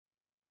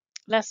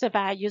Let's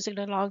divide using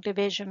the log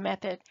division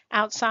method.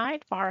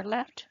 Outside, far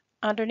left.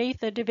 Underneath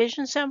the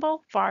division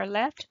symbol, far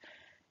left.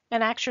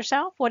 And ask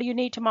yourself, what do you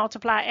need to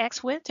multiply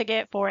x with to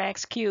get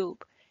 4x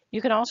cubed?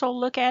 You can also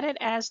look at it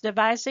as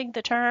dividing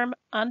the term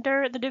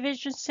under the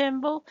division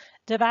symbol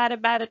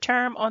divided by the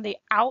term on the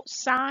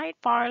outside,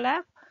 far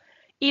left.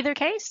 Either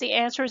case, the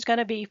answer is going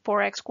to be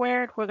 4x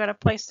squared. We're going to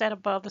place that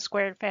above the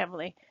squared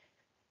family.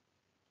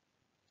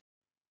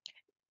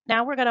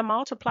 Now we're going to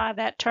multiply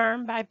that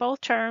term by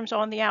both terms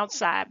on the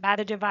outside by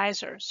the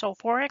divisor. So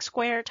 4x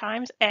squared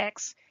times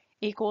x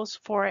equals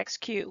 4x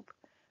cubed.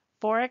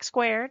 4x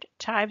squared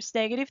times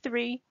negative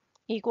 3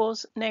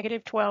 equals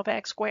negative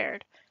 12x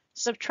squared.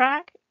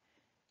 Subtract,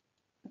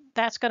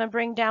 that's going to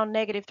bring down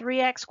negative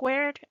 3x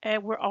squared,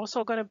 and we're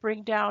also going to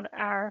bring down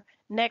our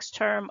next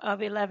term of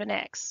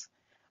 11x.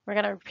 We're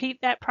going to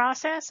repeat that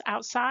process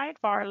outside,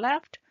 far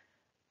left,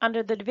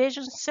 under the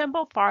division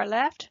symbol, far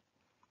left,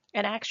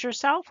 and ask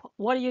yourself,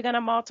 what are you going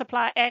to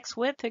multiply x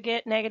with to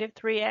get negative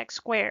 3x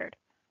squared?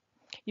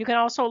 You can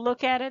also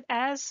look at it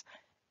as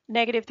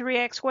negative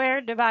 3x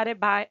squared divided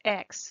by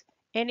x.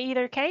 In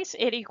either case,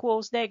 it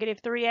equals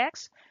negative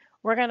 3x.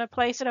 We're going to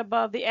place it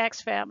above the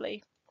x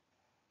family.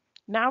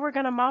 Now we're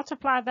going to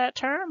multiply that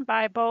term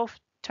by both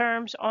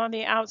terms on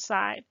the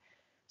outside.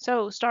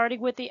 So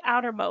starting with the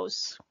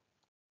outermost,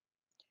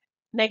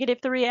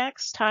 negative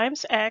 3x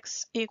times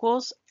x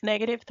equals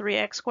negative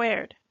 3x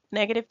squared.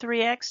 Negative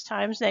 3x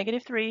times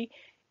negative 3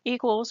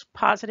 equals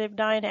positive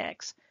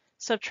 9x.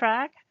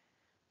 Subtract,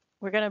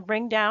 we're going to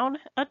bring down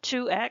a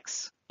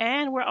 2x,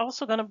 and we're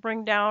also going to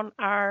bring down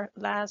our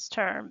last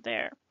term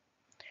there.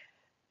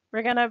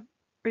 We're going to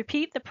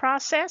repeat the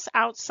process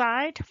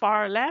outside,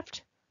 far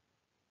left,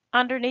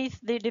 underneath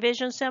the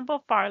division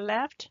symbol, far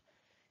left.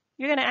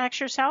 You're going to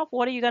ask yourself,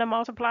 what are you going to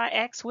multiply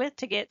x with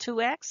to get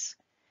 2x?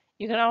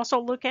 You can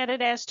also look at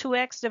it as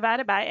 2x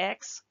divided by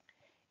x.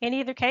 In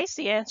either case,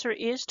 the answer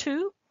is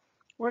 2.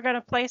 We're going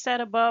to place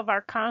that above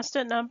our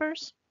constant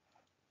numbers.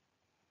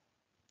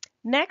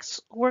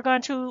 Next, we're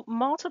going to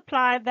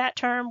multiply that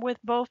term with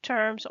both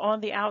terms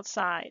on the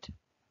outside.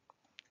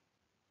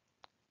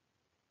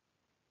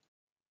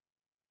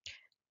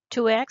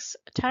 2x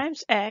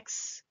times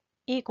x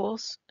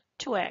equals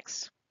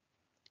 2x.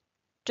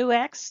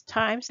 2x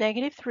times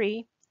negative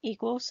 3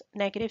 equals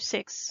negative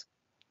 6.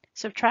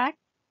 Subtract,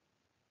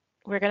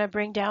 we're going to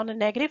bring down to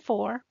negative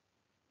 4.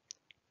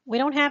 We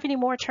don't have any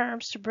more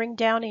terms to bring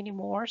down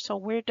anymore, so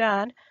we're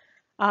done.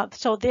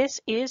 So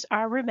this is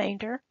our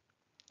remainder.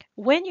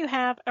 When you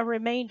have a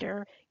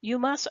remainder, you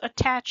must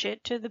attach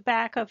it to the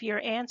back of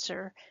your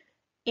answer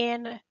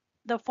in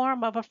the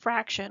form of a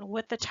fraction,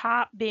 with the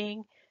top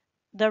being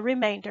the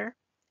remainder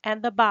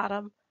and the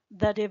bottom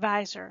the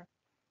divisor.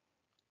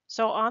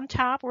 So on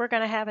top, we're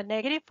going to have a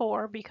negative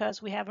 4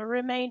 because we have a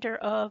remainder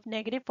of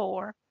negative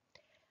 4.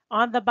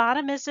 On the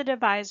bottom is the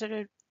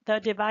divisor. The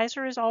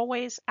divisor is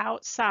always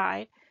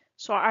outside,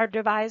 so our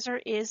divisor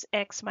is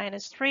x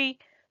minus 3.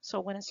 So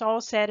when it's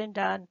all said and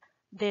done,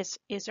 this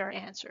is our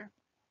answer.